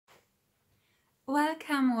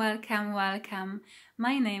Welcome, welcome, welcome.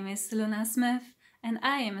 My name is Luna Smith and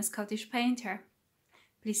I am a Scottish painter.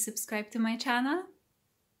 Please subscribe to my channel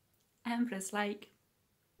and press like.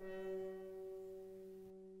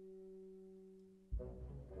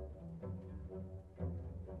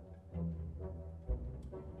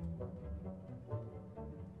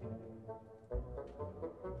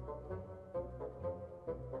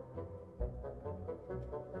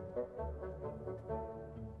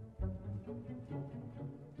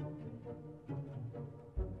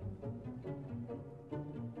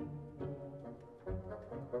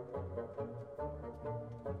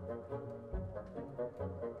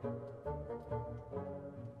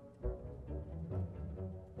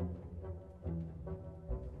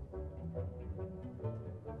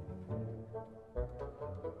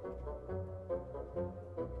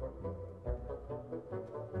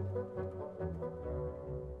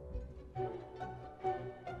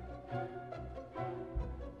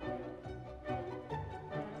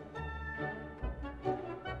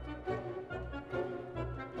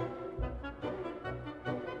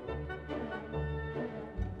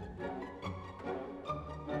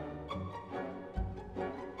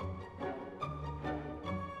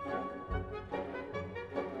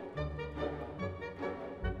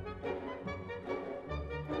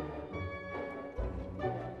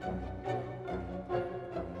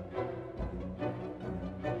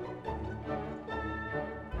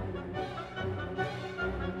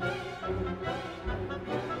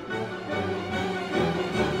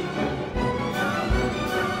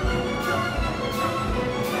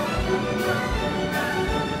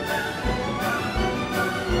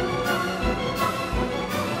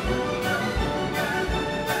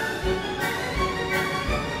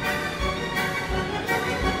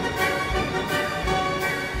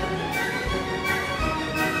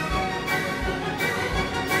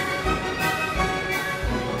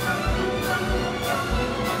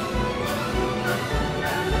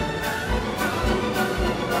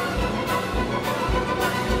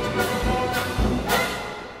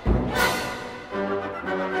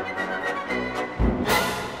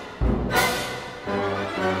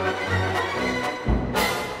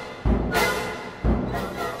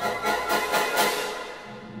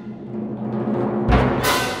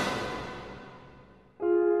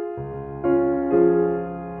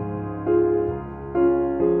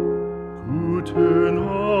 Guten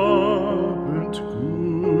Abend,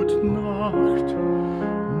 gut Nacht,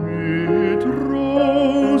 mit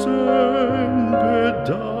Rosen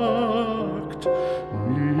bedeckt,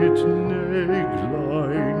 mit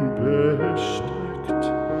Näglein besteckt,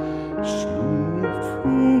 schlupf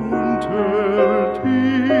unter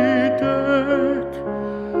die Deck,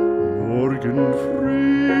 morgen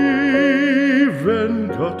früh, wenn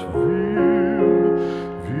Gott will,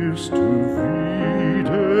 wirst du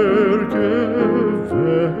wieder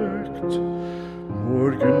geweckt.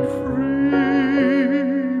 Morgen früh,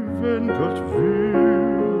 wenn Gott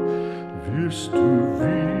will, wirst du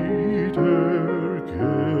wieder geweckt.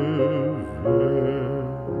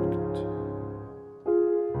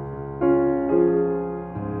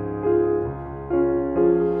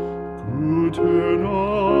 Guten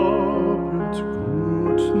Abend,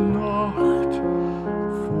 gute Nacht,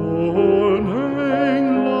 von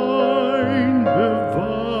Englein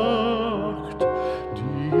bewacht,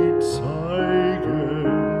 die zeigen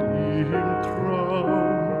im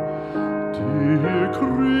Traum der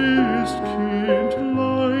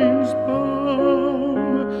Christkindleinsbaum.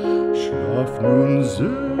 Schlaf nun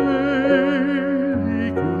selig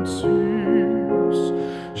und süß,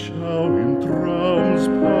 schau im Traums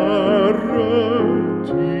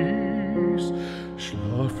Paradies.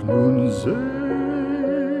 Schlaf nun selig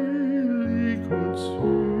und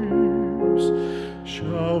süß,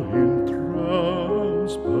 schau im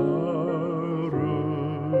Traums Paradies.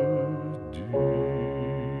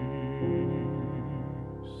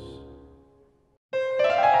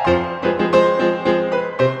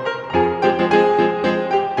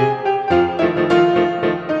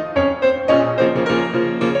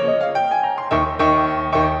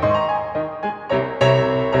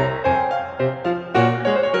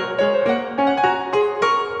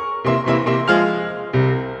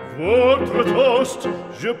 Votre toast,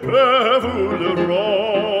 je peux vous le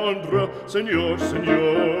rendre, Seigneur,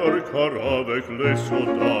 Seigneur, car avec les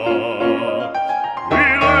soldats, oui,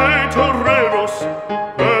 les toreros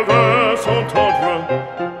peuvent s'entendre,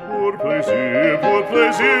 pour plaisir,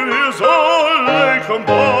 ils ont les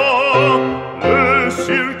combats. Le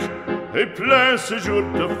cirque est plein ce jour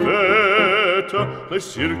de fête, le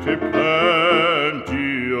cirque est plein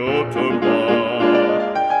d'automate.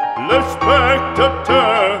 Le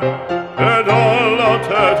spectateur et dans la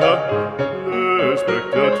tête, le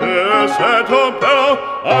spectateur s'interpelle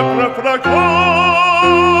après fracas.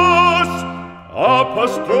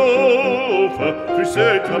 Apostrophe, tu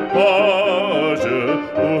sais ta page,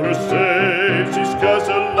 pour rester jusqu'à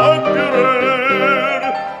ce l'empereur,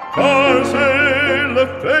 car c'est la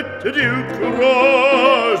fête du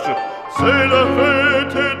courage, c'est la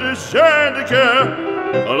fête des gens de cœur.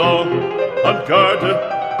 Allons, en garde,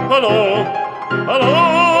 allons,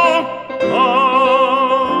 allons,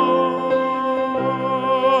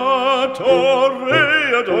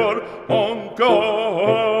 toréador, en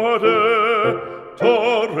garde,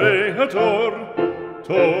 toréador,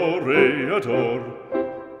 toréador.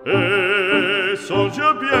 Et songe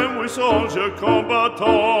bien, oui, songe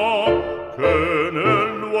combattant, que le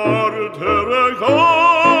noir te regarde,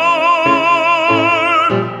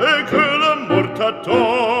 et que l'amour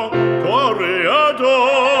t'attend, toréador,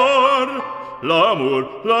 l'amour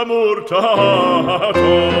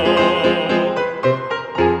t'attend.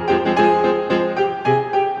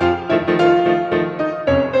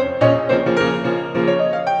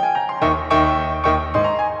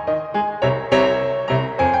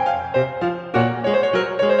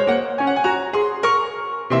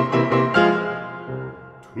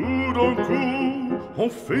 On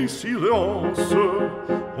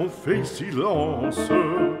fait silence,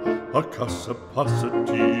 à quoi se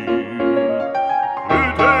passe-t-il?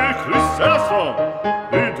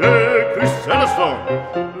 Plus de crucellation,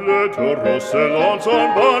 le taureau se lance en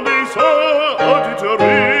bandissant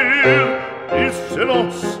auditorie. Il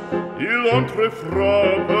s'élance, il entre et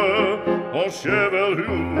frappe, en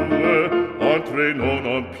chevelure, entraînant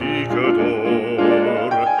en pique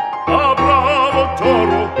d'or. Ah, bravo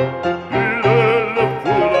taureau!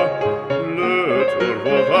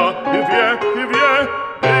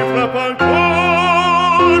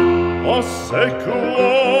 En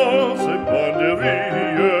secouant ses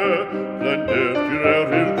banderilles, plein de fureur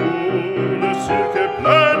il coule, le cirque est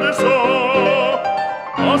plein de sang.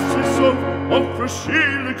 En se sauve, on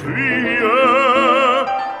franchit le cri,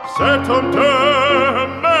 c'est en deux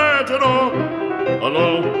maintenant.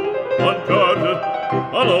 Allons, en garde,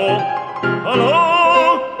 allons,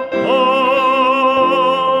 allons,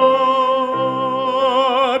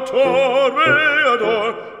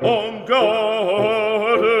 toréador, en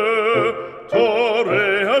garde,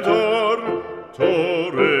 toréador,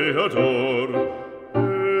 toréador.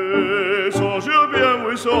 Et songe bien,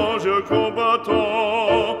 oui, songe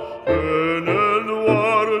combattant, que le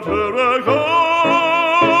noir te regarde,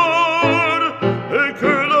 et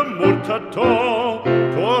que l'amour t'attend,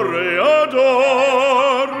 toréador,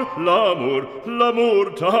 l'amour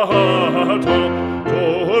t'attend,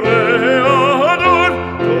 toréador,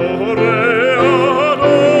 toréador,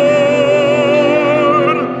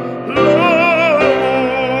 l'amour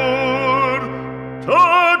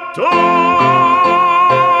t'attend.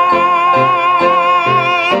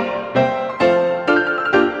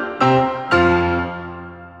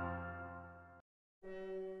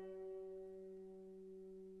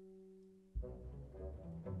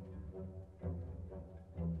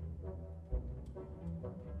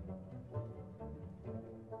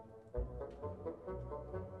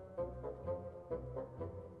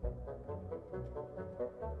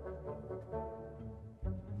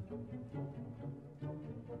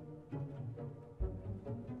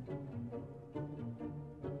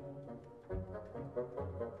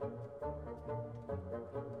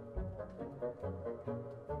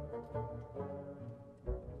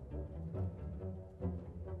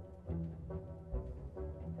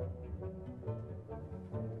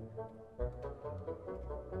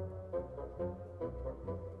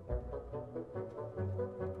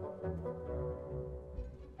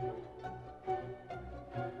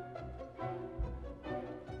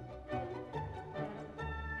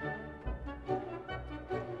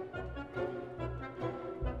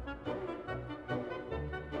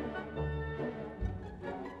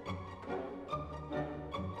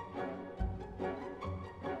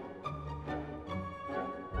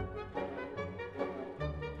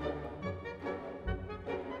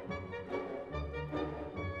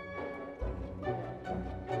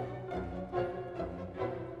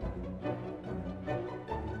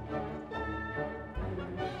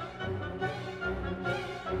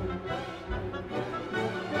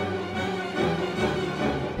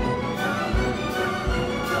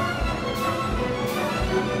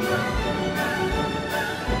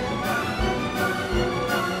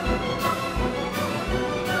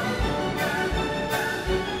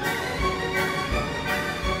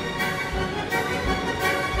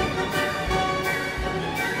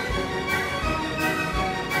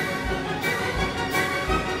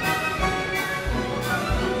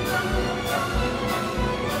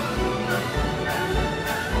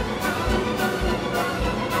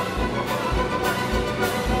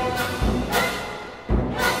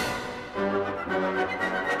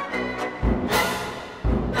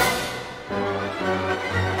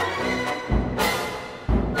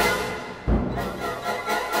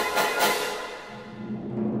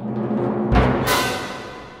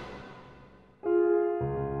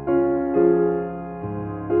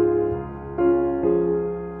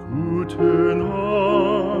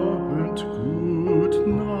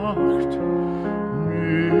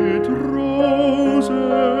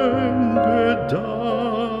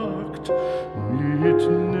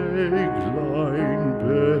 Wein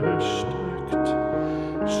besteckt,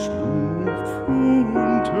 schlupf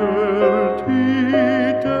unter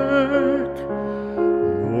die Deck.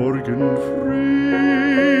 Morgen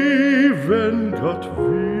früh, wenn Gott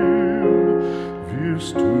will,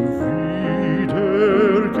 wirst du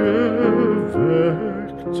wieder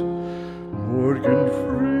geweckt. Morgen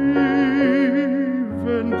früh,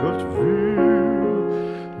 wenn Gott will,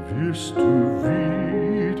 wirst du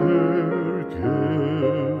wieder geweckt.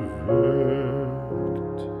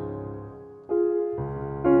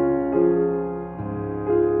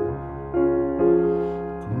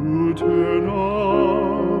 Guten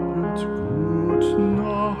Abend, gute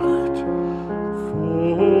Nacht,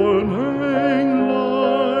 von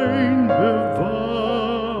Englein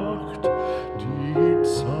bewacht, die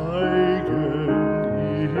zeigen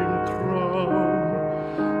im Traum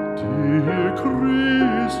dir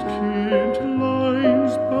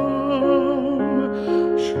Christkindleins Baum.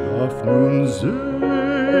 Schlaf nun selig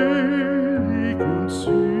und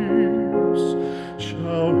süß,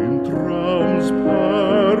 schau im Traums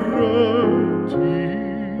Paradies.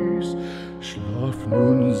 Schlaf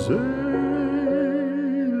nun selig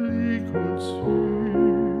und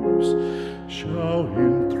süß, schau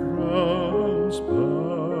im Traums Paradies.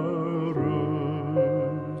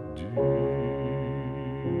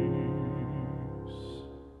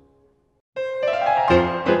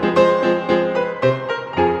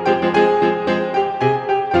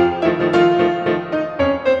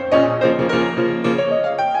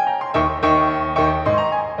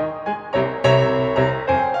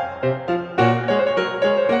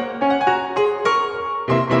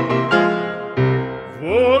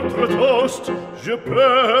 Votre toast, je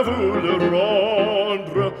peux vous le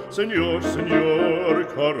rendre, Seigneur, Seigneur,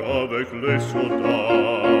 car avec les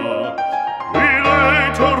soldats, oui,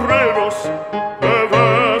 les toreros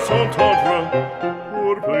peuvent s'entendre.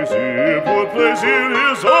 Pour plaisir,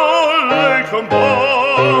 ils ont les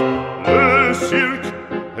combats. Le cirque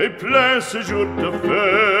est plein ce jour de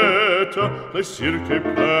fête, le cirque est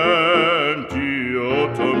plein du haut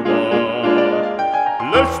en bas.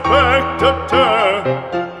 Le spectateur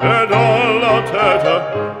est dans la tête,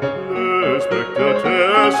 le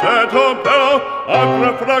spectateur s'est en père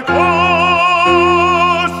après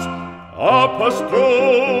fracas.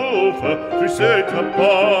 Apostrophe, frisée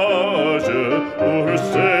tapage, pour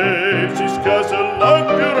c'est jusqu'à ce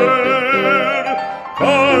l'empereur,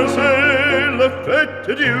 car c'est la fête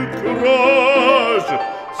du courage,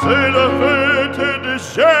 c'est la fête des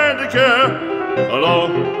gens de guerre.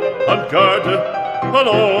 Allons, en garde,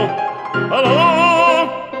 allons, allons,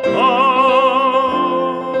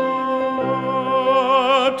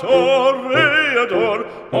 toréador,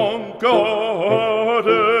 en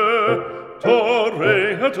garde,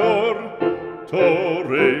 toréador,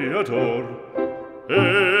 toréador.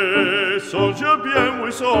 Et songe bien,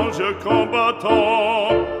 oui, songe combattant,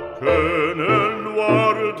 que le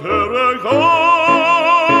noir te regarde,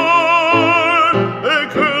 et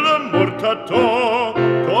que la mort t'attend,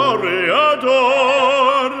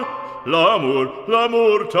 toréador,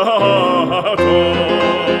 l'amour t'attend.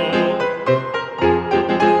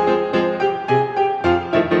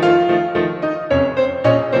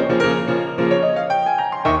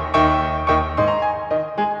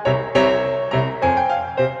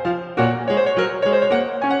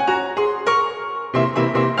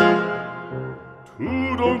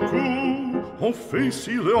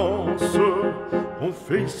 On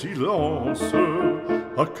fait silence,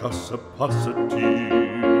 à quoi se passe-t-il?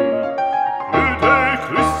 Plus de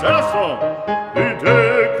cris c'est le sang, plus de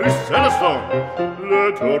cris c'est le sang. Le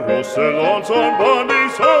taureau se lance en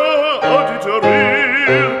bandissant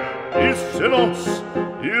auditorie. Il s'élance,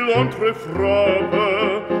 il entre et frappe,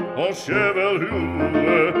 en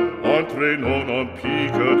chevelure, entraînant en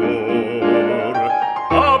pique d'or.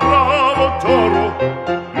 Ah, bravo taureau!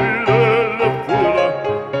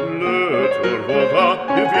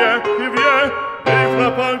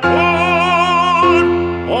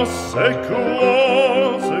 En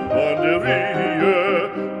secouant ses banderilles,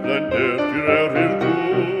 plein de fureur il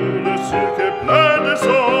coule, le cirque est plein de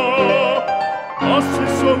sang. En se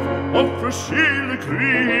sauve, on franchit le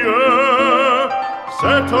cri,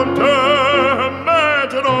 c'est en deux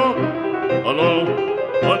maintenant. Allons,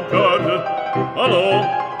 en garde, allons,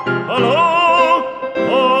 allons,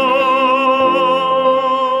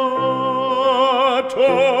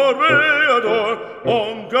 toréador,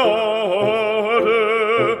 en garde,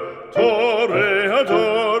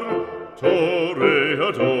 toréador,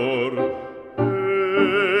 toréador.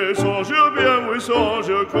 Et songe bien, oui,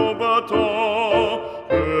 songe combattant,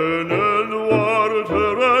 que le noir te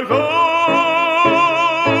regarde,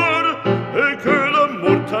 et que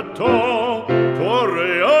l'amour t'attend.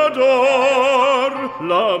 toreador,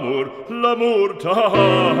 l'amour, l'amour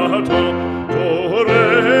t'attend.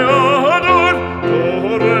 Toreador,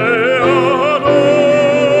 toreador,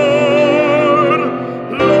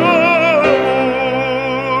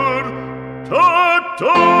 l'amour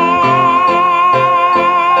t'attend.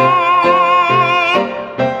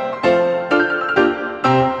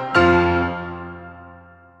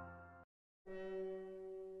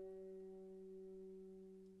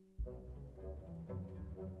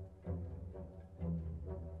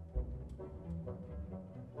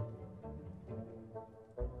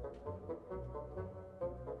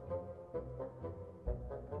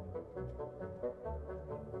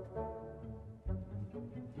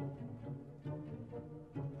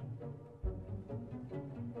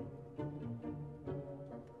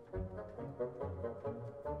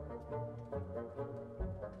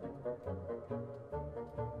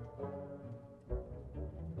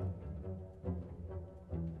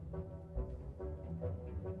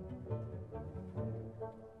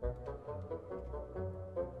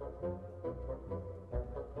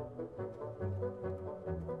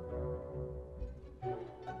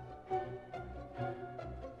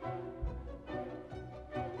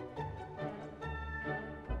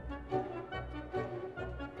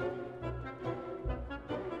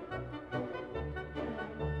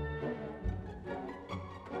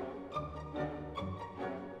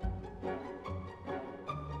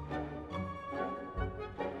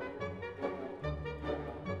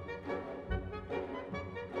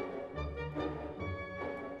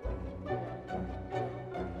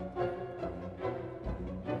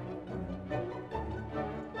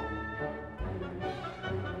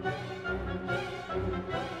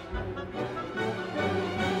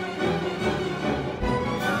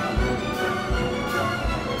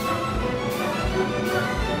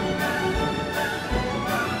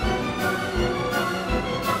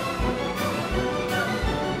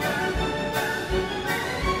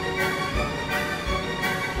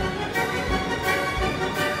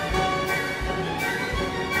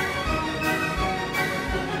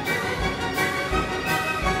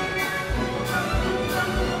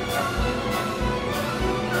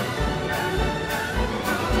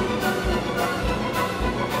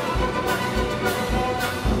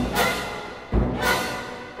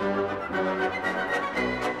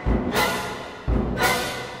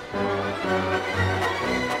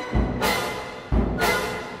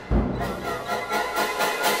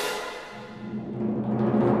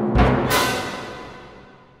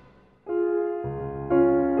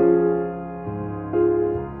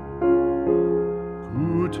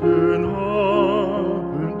 Guten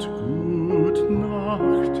Abend, gut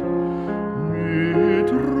Nacht, mit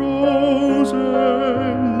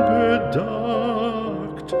Rosen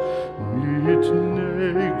bedeckt, mit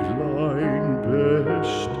Näglein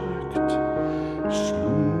besteckt,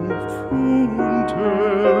 schlupf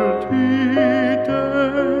unter die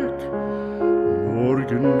Deck.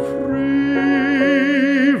 Morgen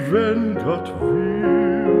früh, wenn Gott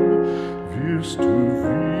will, wirst du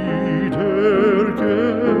wieder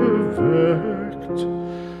geweckt.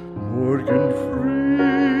 Morgen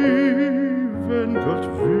früh, wenn Gott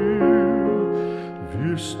will,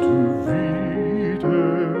 wirst du wieder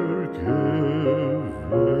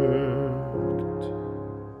geweckt.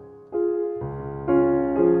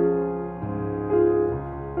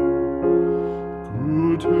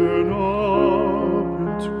 Guten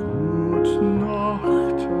Abend, gut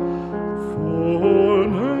Nacht, von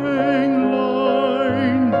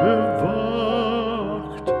Englein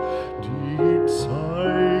bewacht, die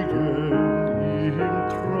zeigen im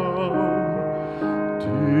Traum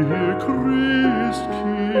der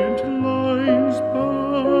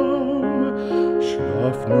Christkindleinsbaum.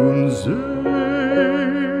 Schlaf nun selig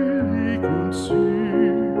und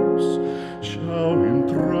süß, schau im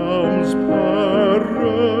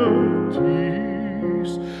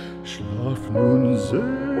Traumsparadies. Schlaf nun selig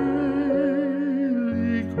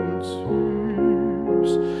und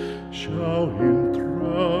süß, schau im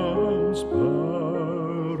Traumsparadies.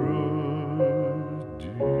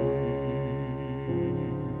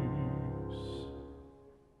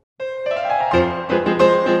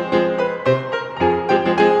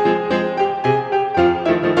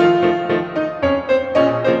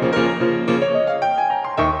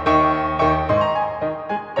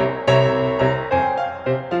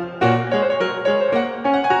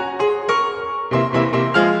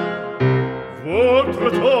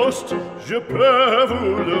 Votre toast, je peux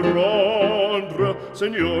vous le rendre,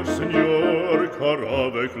 Seigneur, Seigneur, car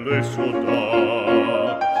avec les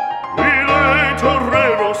soldats, oui, les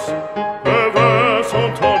toreros peuvent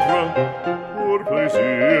s'entendre, pour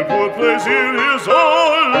plaisir, plaisir, ils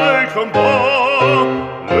ont les combats.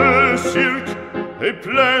 Le cirque est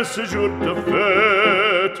plein ces jours de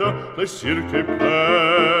fête, le cirque est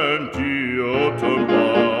plein du haut en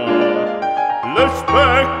bas. Le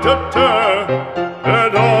spectateur est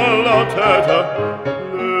dans la tête,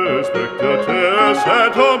 le spectateur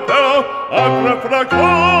s'est en père après fracas.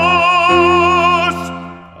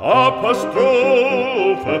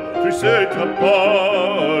 Apostrophe, puis c'est ta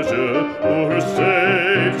page, pour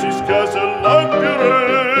c'est jusqu'à ce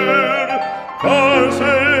l'empereur, car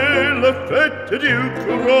c'est la fête du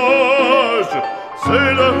courage,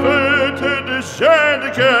 c'est la fête des chiens de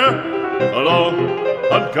guerre. Allons,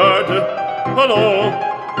 en garde, allons,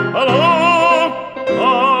 allons, à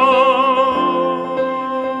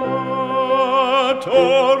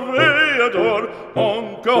toréador, en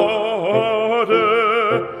garde,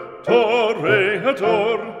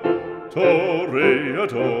 toréador,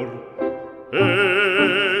 toréador.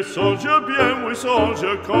 Et songe bien, oui, songe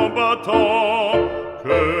combattant,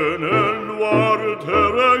 que le noir te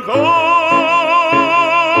regarde,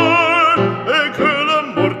 et que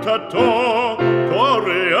l'amour t'attend,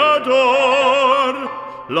 toréador,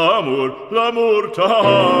 l'amour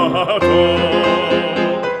t'attend.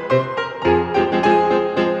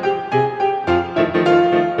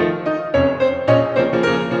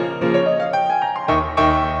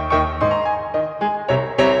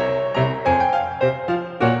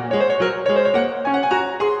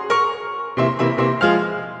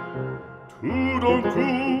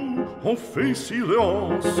 On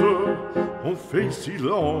fait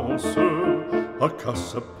silence, à quoi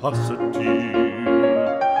se passe-t-il?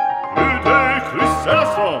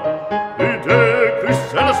 Plus d'écrit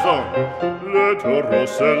c'est le sang, le taureau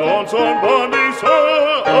se lance en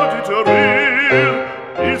bandissant auditorie.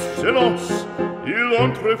 Il s'élance, il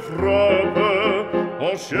entre et frappe,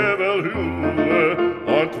 en chevelure,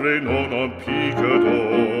 entraînant en pique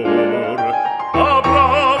d'or. Ah,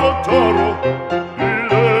 bravo taureau!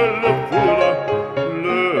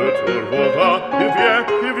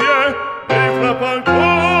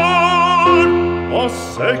 En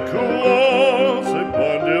secouant ses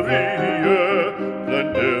banderilles, plein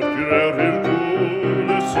de fureur il coule,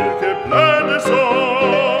 le cirque est plein de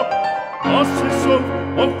sang. En s'essouffle,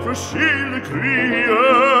 on franchit le cri,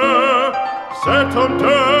 c'est un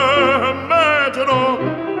temps maintenant.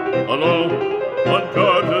 Allons, en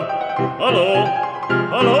garde, allons,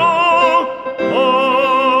 allons,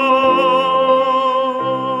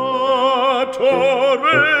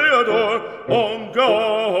 toréador, en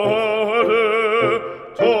garde,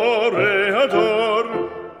 toréador,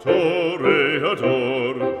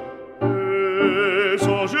 toréador. Et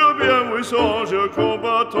songe bien, oui, songe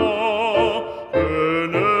combattant, que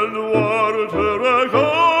le noir te regarde,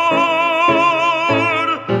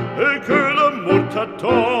 et que l'amour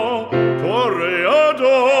t'attend,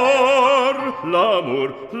 toréador,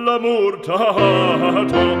 l'amour t'attend,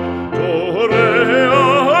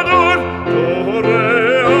 toréador, toréador,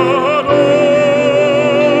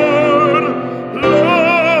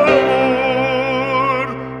 l'amour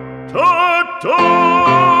t'attend.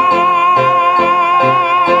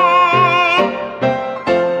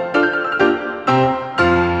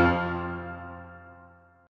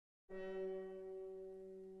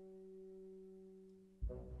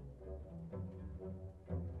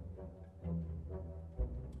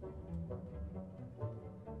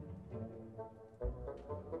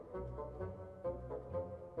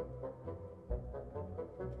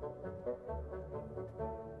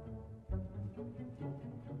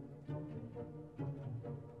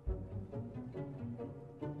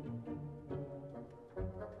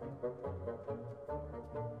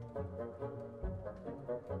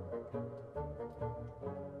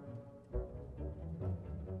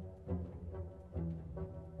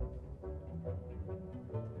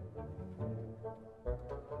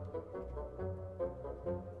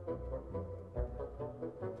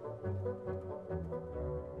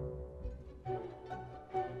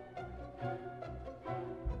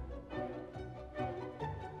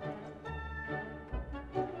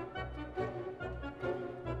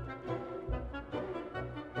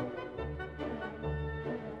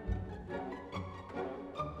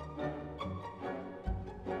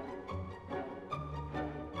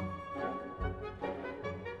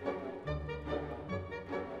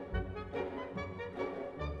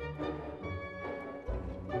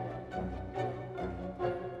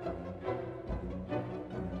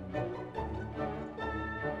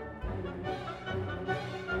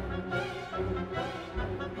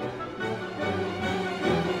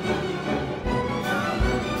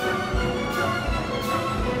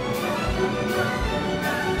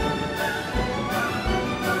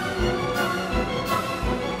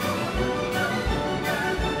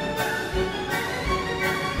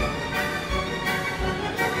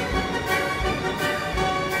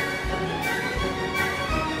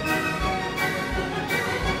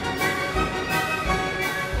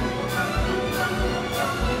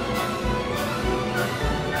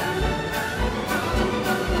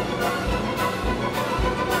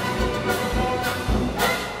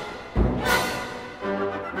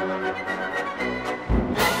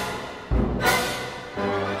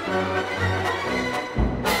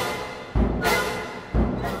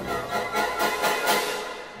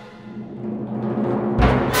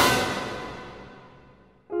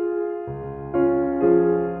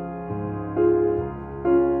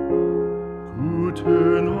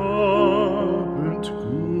 Guten Abend,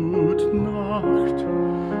 gut Nacht,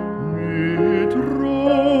 mit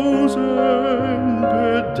Rosen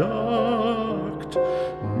bedeckt,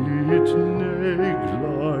 mit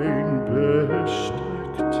Näglein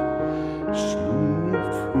besteckt,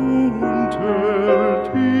 schlupf unter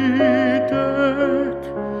die Deck.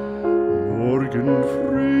 Morgen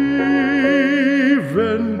früh,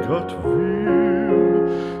 wenn Gott will,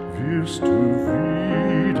 wirst du wieder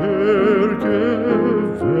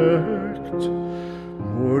geweckt.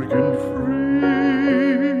 Morgen früh,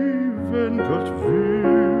 wenn Gott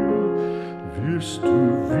will, wirst du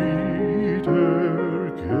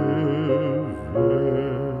wieder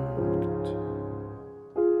geweckt.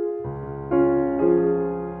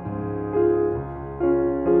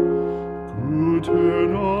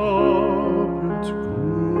 Guten Abend,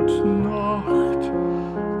 gute Nacht,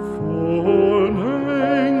 von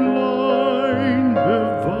Englein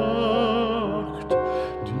bewacht,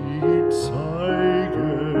 die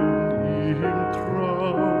zeigen im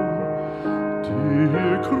Traum dir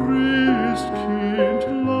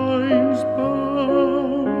Christkindleins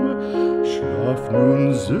Baum. Schlaf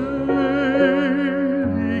nun selig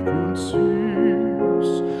und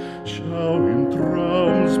süß, schau im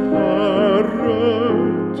Traums Paradies.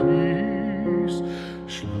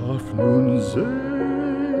 Schlaf nun selig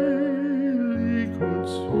und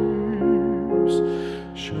süß,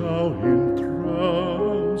 schau im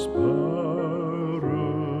Traums Paradies.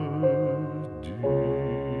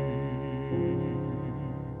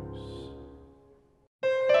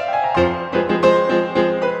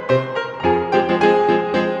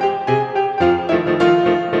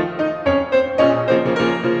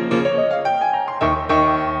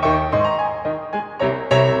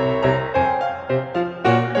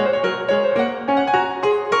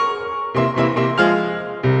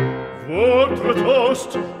 Votre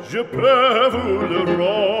toast, je peux vous le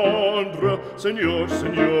rendre, Seigneur,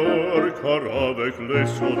 Seigneur, car avec les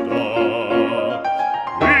soldats,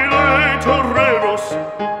 oui, les toreros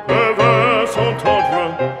peuvent s'entendre.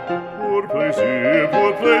 Pour plaisir,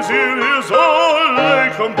 ils ont les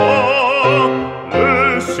combats.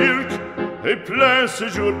 Le cirque est plein ce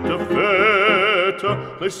jour de fête,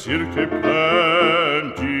 le cirque est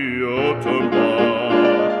plein du haut en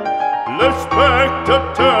bas. Le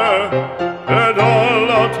spectateur est dans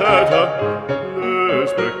la tête, le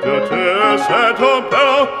spectateur s'est tombé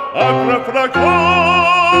après fracas.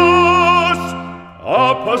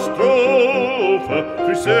 Apostrophe,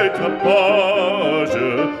 tu sais ta page,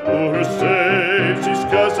 pour c'est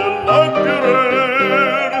jusqu'à ce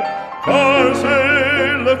l'empereur, car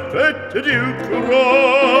c'est la fête du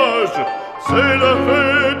courage, c'est la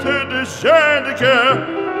fête des gens de guerre.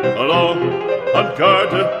 Allons, en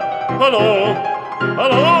garde, allons,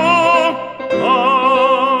 allons,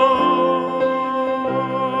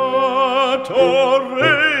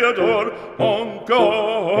 toréador, en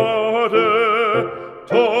garde,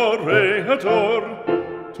 toréador,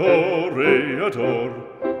 toréador.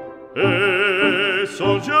 Et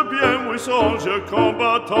songe bien, oui, songe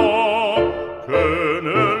combattant, que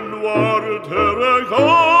le noir te regarde,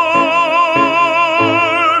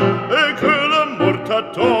 et que l'amour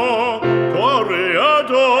t'attend,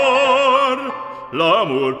 toréador,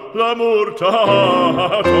 l'amour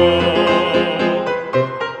t'attend.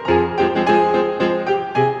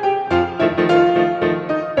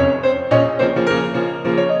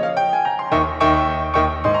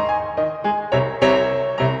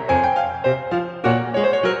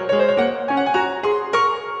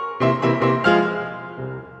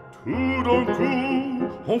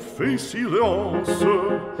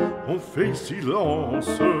 On fait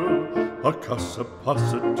silence, à quoi se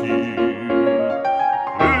passe-t-il?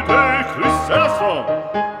 Plus de cris c'est le sang,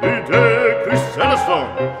 plus de cris c'est le sang.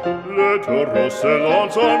 Le taureau se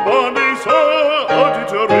lance en bandissant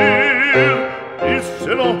auditorie. Il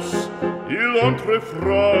s'élance, il entre et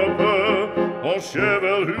frappe, en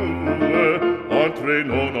chevelure,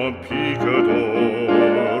 entraînant en pique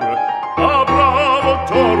d'or. Ah, bravo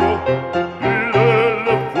taureau!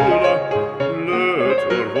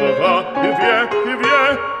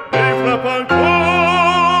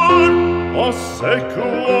 En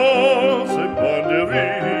secouant ses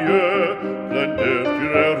banderilles, plein de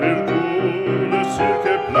fureur il coule, le cirque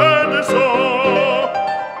est plein de sang.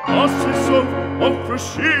 En se sauve, on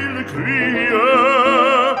franchit le cri,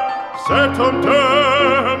 c'est en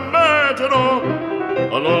deux maintenant.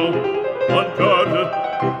 Allons, en garde,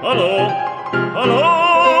 allons,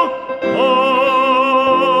 allons,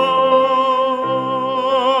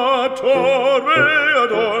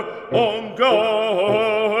 toréador, en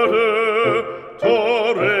garde,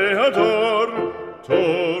 toréador,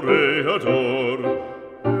 toréador. toréador.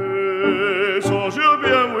 Et songe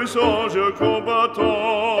bien, oui, songe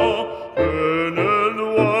combattant, que le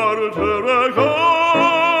noir te regarde,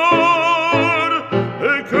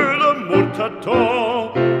 et que l'amour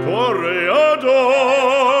t'attend, toréador.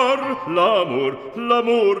 L'amour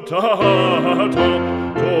t'attend,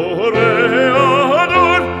 toréador,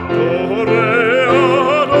 toréador.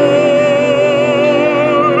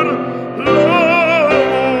 L'amour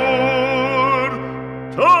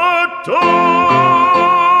t'attend.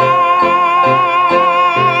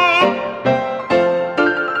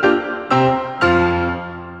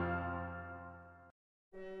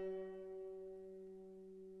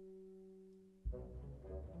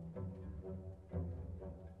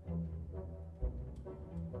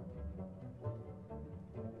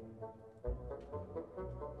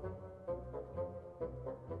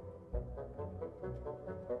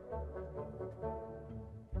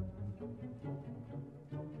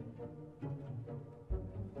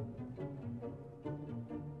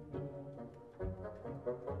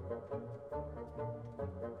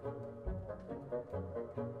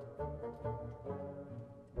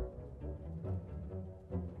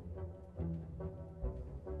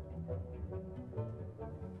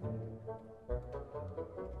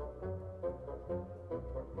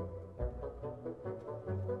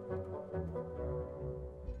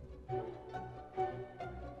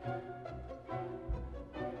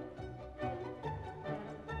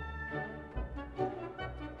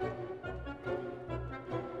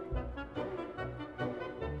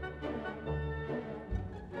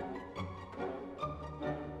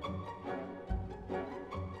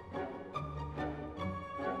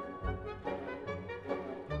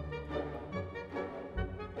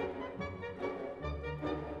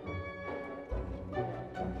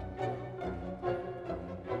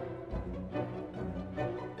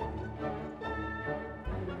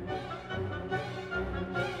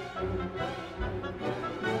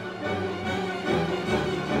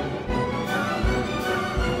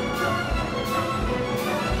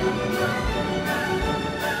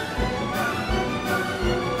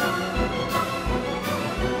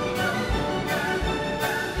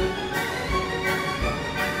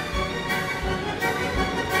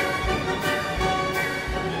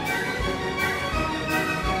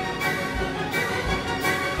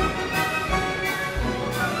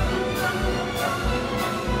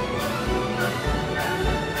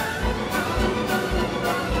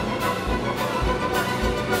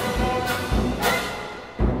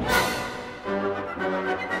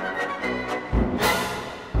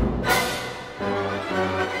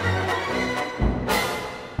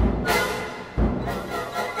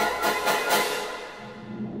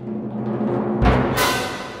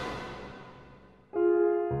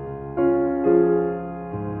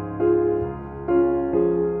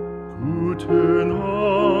 Guten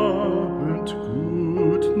Abend,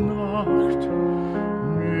 gut Nacht,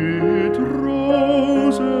 mit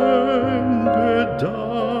Rosen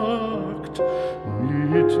bedeckt,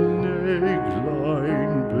 mit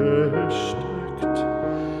Näglein besteckt,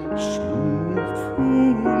 schlupf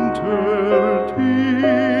unter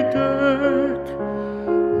die Deck.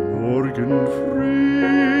 Morgen früh,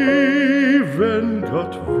 wenn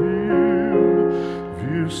Gott will,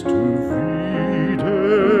 wirst du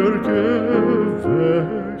wieder geweckt.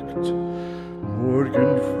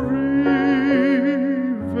 Morgen früh,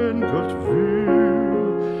 wenn Gott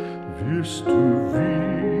will, wirst du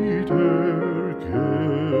wieder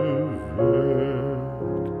geweckt.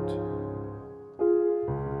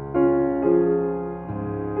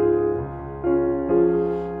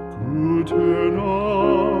 Guten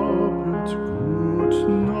Abend, gut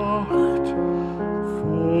Nacht,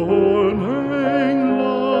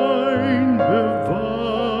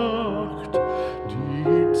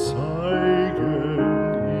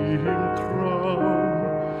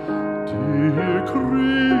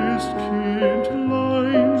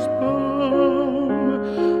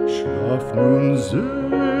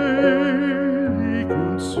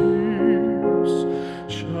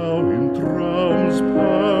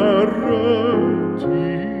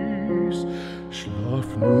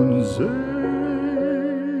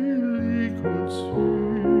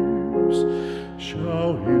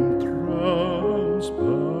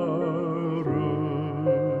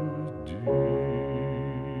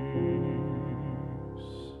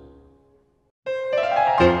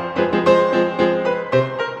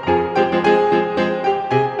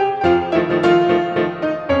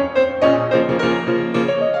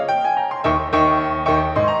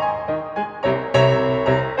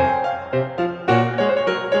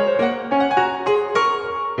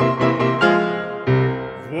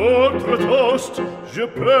 je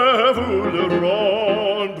peux vous le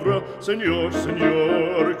rendre, Seigneur,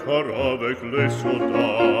 Seigneur, car avec les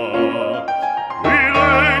soldats, oui,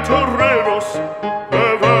 les toreros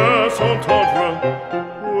peuvent s'entendre.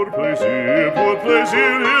 Pour plaisir,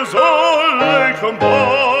 ils ont les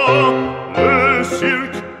combats. Le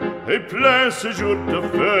cirque est plein ce jour de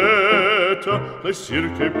fête, le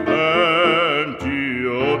cirque est plein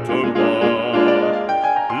d'Iotomba.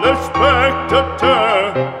 Le spectateur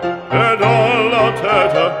est dans la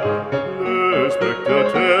tête, le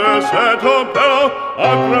spectateur s'interpelle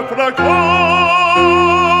après fracas.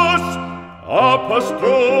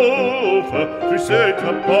 Apostrophe, puis c'est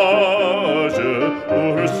ta page,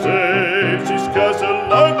 pour c'est jusqu'à ce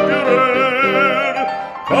l'empereur,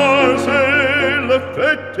 car c'est la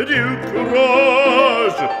fête du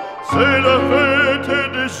courage, c'est la fête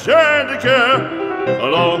des gens de guerre.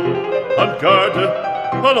 Allons, en garde,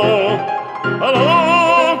 allons,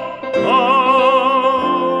 allons,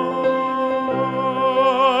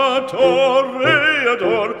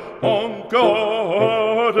 toréador, en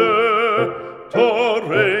garde,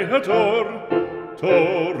 toréador,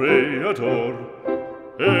 toréador.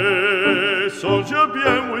 Et songe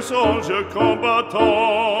bien, oui, songe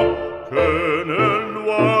combattant, que le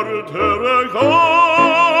noir te regarde,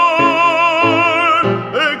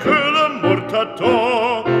 et que la mort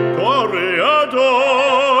t'attend, toréador,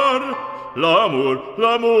 l'amour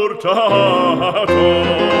t'attend.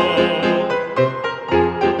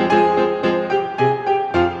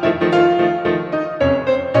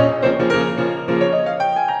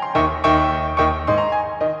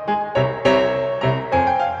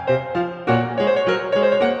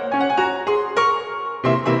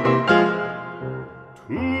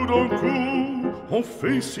 On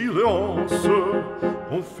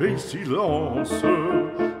fait silence,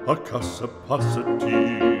 à qu'à se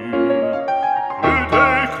passe-t-il? Plus de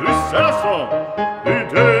cris c'est le sang, plus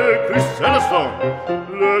de cris c'est le sang,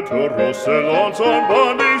 le taureau se lance en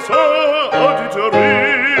bandissant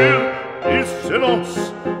auditorie. Il s'élance,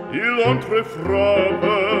 il entre et frappe,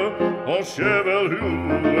 en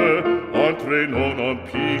chevelure, entraînant en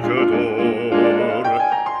pique d'or.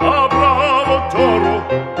 Ah, bravo taureau!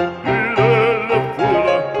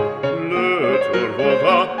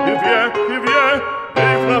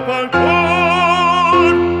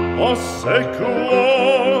 En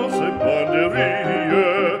secouant ses banderilles,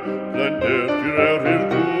 plein de fureur il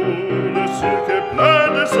coule, le cirque est plein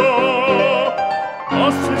de sang. En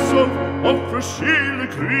ses sauve, on franchit le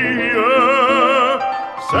cri,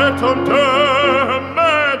 c'est un temps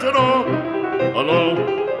maintenant. Allons,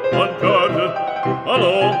 en garde,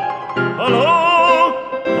 allons, allons,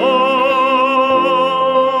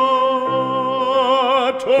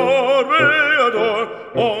 toréador,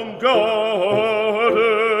 en garde,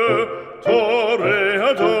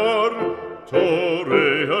 toréador,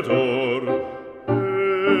 toréador.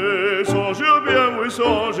 Et songe bien, oui,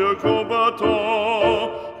 songe combattant,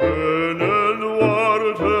 que le noir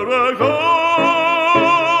te regarde,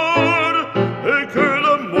 et que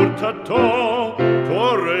l'amour t'attend,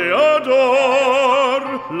 toréador,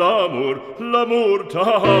 l'amour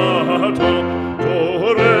t'attend,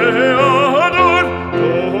 toréador,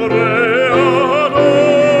 toréador.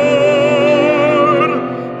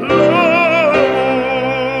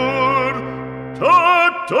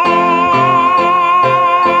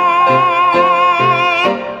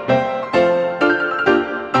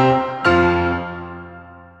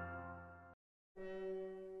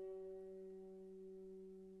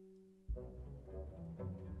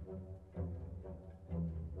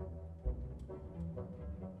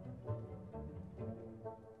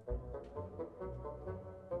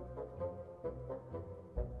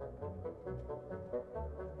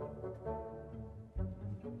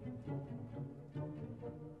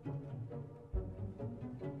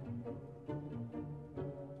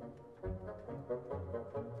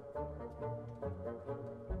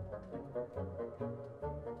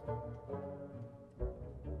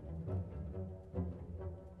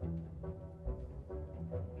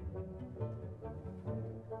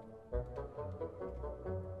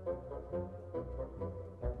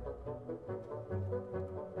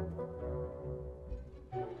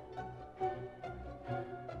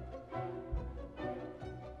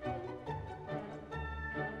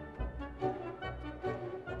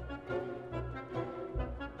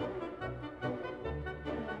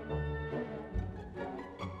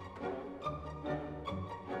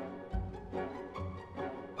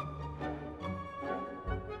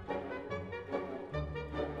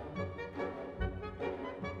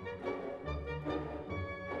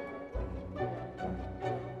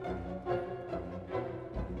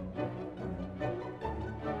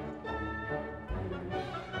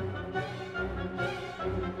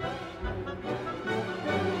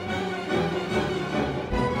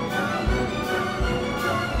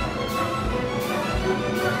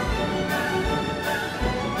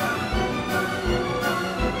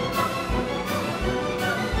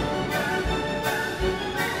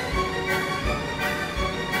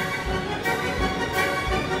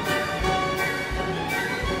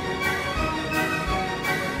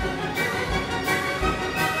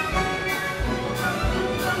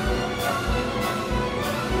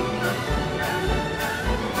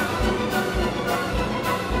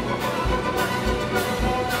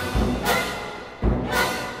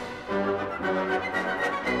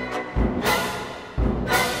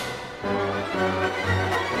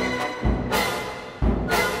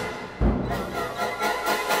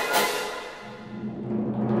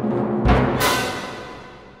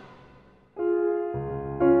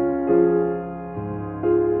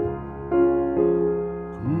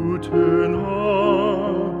 Guten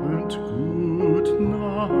Abend, gut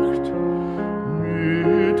Nacht,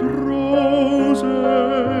 mit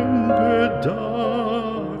Rosen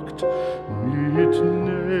bedeckt, mit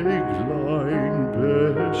Näglein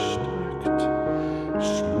besteckt,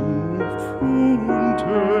 schlupf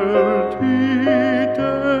unter die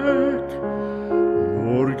Deck.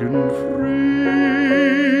 Morgen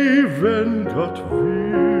früh, wenn Gott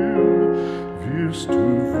will, wirst du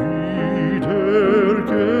wieder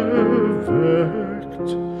geweckt.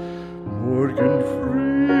 Morgen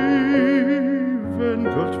früh, wenn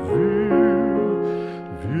Gott will,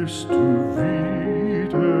 wirst du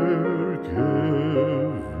wieder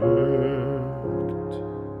geweckt.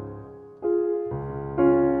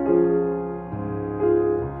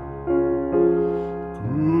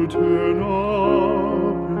 Guten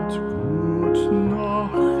Abend, gut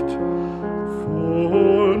Nacht,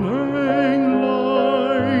 von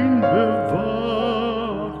Englein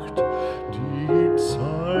bewacht, die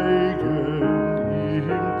zeigen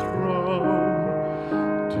im Traum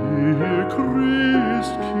der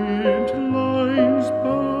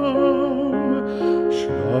Christkindleinsbaum.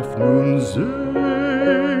 Schlaf nun selig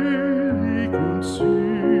und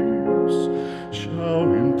süß, schau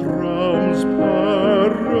im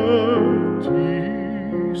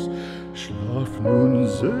Traumsparadies. Schlaf nun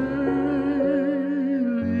selig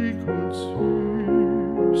und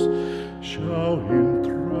süß, schau im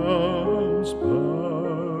Traumsparadies.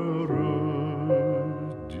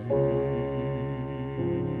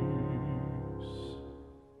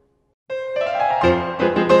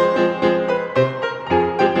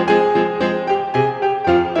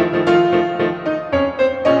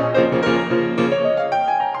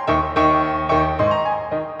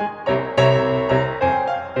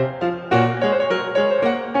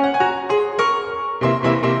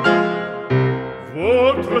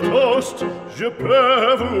 Votre toast, je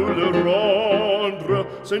peux vous le rendre,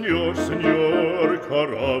 Seigneur, Seigneur, car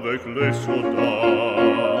avec les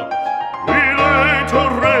soldats, oui, les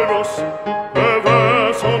toreros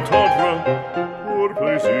peuvent s'entendre, pour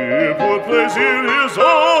plaisir, ils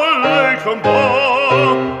ont les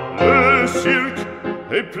combats. Le cirque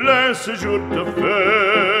est plein ce jour de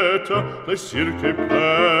fête, le cirque est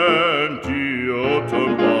plein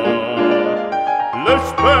d'automate. Le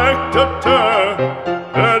spectateur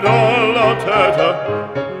est dans la tête,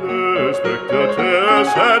 le spectateur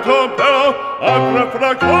c'est un peu après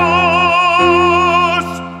fracasse.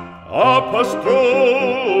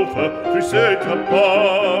 Apostrophe, puis c'est ta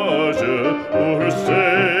page, pour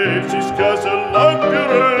c'est jusqu'à ce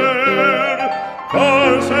l'empereur,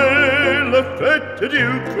 car c'est la fête du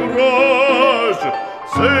courage,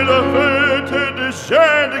 c'est la fête des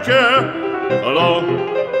chiens de guerre. Allons,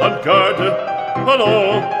 en garde,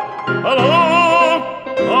 allons, allons,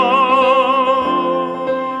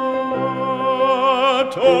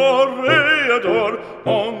 toréador,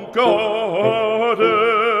 en garde,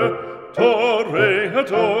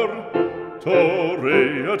 toréador,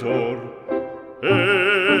 toréador.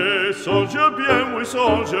 Et songe bien, oui,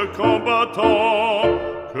 songe combattant,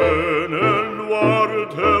 que le noir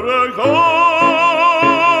te regarde,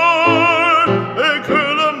 et que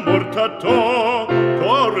la mort t'attend,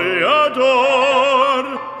 toréador,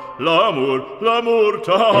 l'amour, l'amour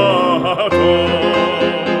t'attend.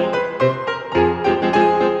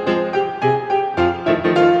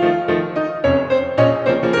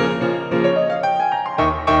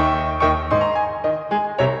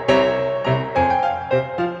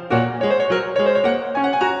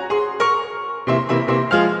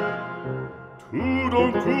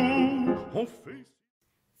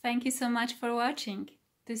 Thank you so much for watching.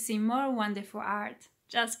 To see more wonderful art,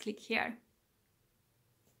 just click here.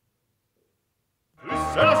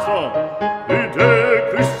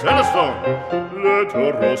 Chrysalis, le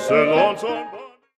taureau se lance